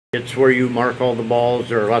It's where you mark all the balls.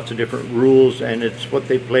 There are lots of different rules, and it's what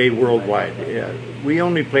they play worldwide. We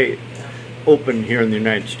only play open here in the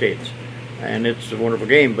United States, and it's a wonderful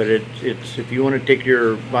game. But it's if you want to take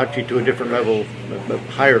your bocce to a different level, a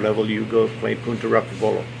higher level, you go play Punto Raffa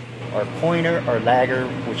Volo. Our pointer or lagger,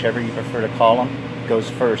 whichever you prefer to call him, goes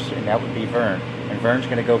first, and that would be Vern. And Vern's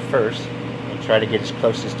going to go first and try to get as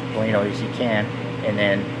closest to Polino as he can, and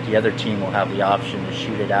then the other team will have the option to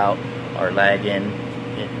shoot it out or lag in.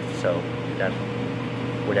 So that's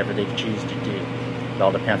whatever they choose to do. It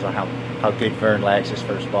all depends on how good Vern lags his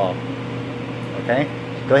first ball. Okay?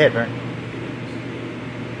 Go ahead, Vern.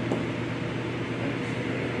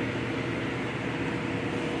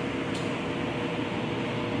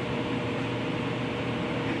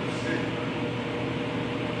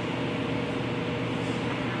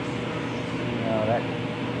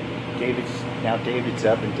 Now David's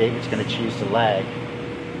up, and David's going to choose to lag.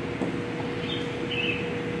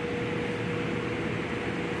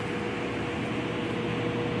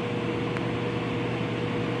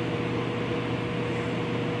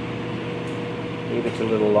 David's a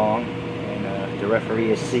little long, and the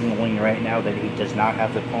referee is signaling right now that he does not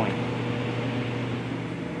have the point.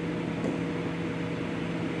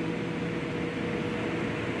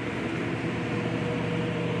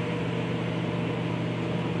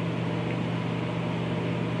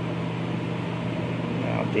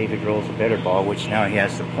 Now David rolls a better ball, which now he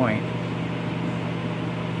has the point.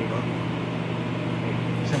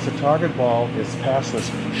 Since the target ball is past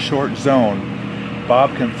this short zone,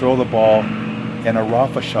 Bob can throw the ball in a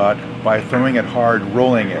Raffa shot by throwing it hard,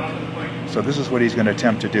 rolling it. So this is what he's going to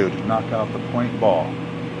attempt to do, to knock out the point ball.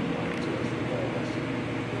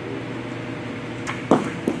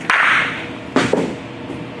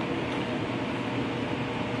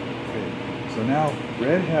 Okay. So now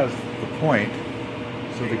red has the point,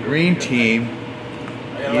 so the green team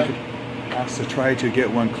either has to try to get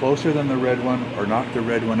one closer than the red one, or knock the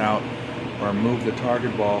red one out, or move the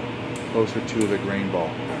target ball closer to the green ball.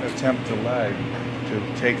 Attempt to lag to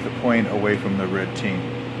take the point away from the red team.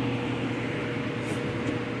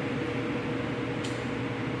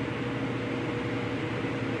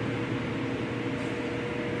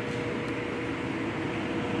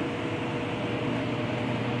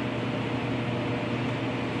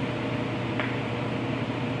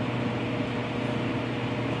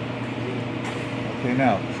 Okay,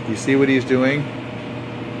 now, you see what he's doing?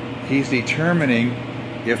 He's determining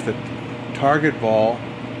if the target ball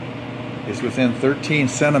is within 13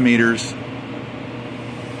 centimeters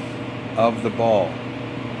of the ball.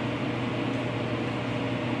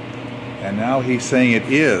 And now he's saying it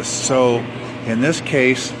is. So in this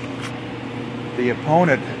case, the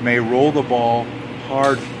opponent may roll the ball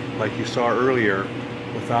hard like you saw earlier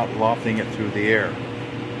without lofting it through the air.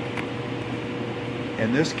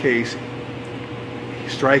 In this case,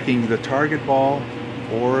 striking the target ball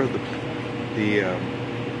or the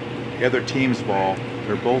other team's ball,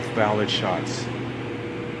 they're both valid shots.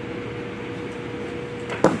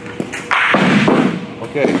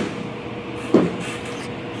 Okay.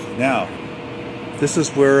 Now, this is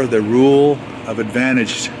where the rule of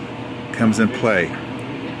advantage comes in play.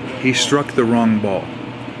 He struck the wrong ball.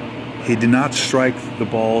 He did not strike the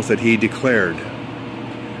balls that he declared.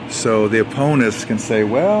 So the opponents can say,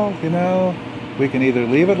 well, you know, we can either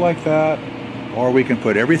leave it like that, or we can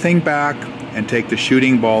put everything back and take the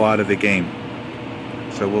shooting ball out of the game.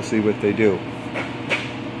 So we'll see what they do.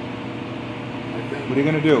 What are you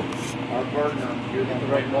going to do? Our partner, you hit the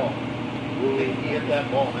right ball. He hit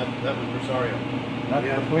that ball. That was Rosario. Not the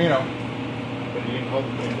Polino. But he didn't call the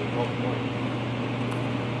point. He called the point.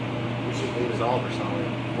 It was all Rosario.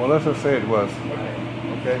 Well, let's just say it was.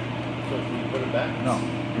 Okay. So can you put it back? No.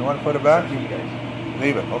 You want to put it back? You guys.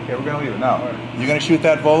 Leave it. Okay, we're going to leave it. Now, you going to shoot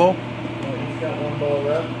that Volo? No, he's got one ball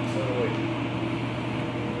left, so wait.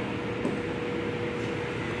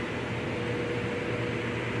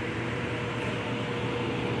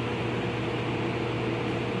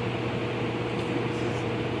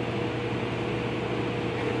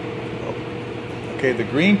 Okay, the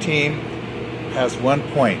green team has 1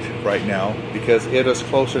 point right now because it is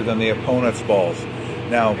closer than the opponent's balls.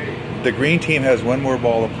 Now, the green team has one more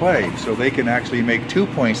ball to play, so they can actually make 2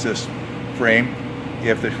 points this frame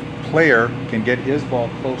if the player can get his ball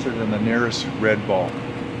closer than the nearest red ball.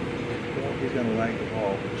 He's going to lag the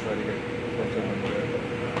ball and try to get closer than the red ball.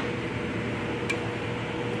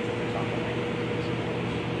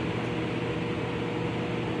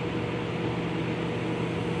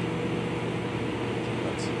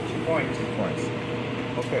 That's 2 points. 2 points.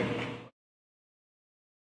 Okay.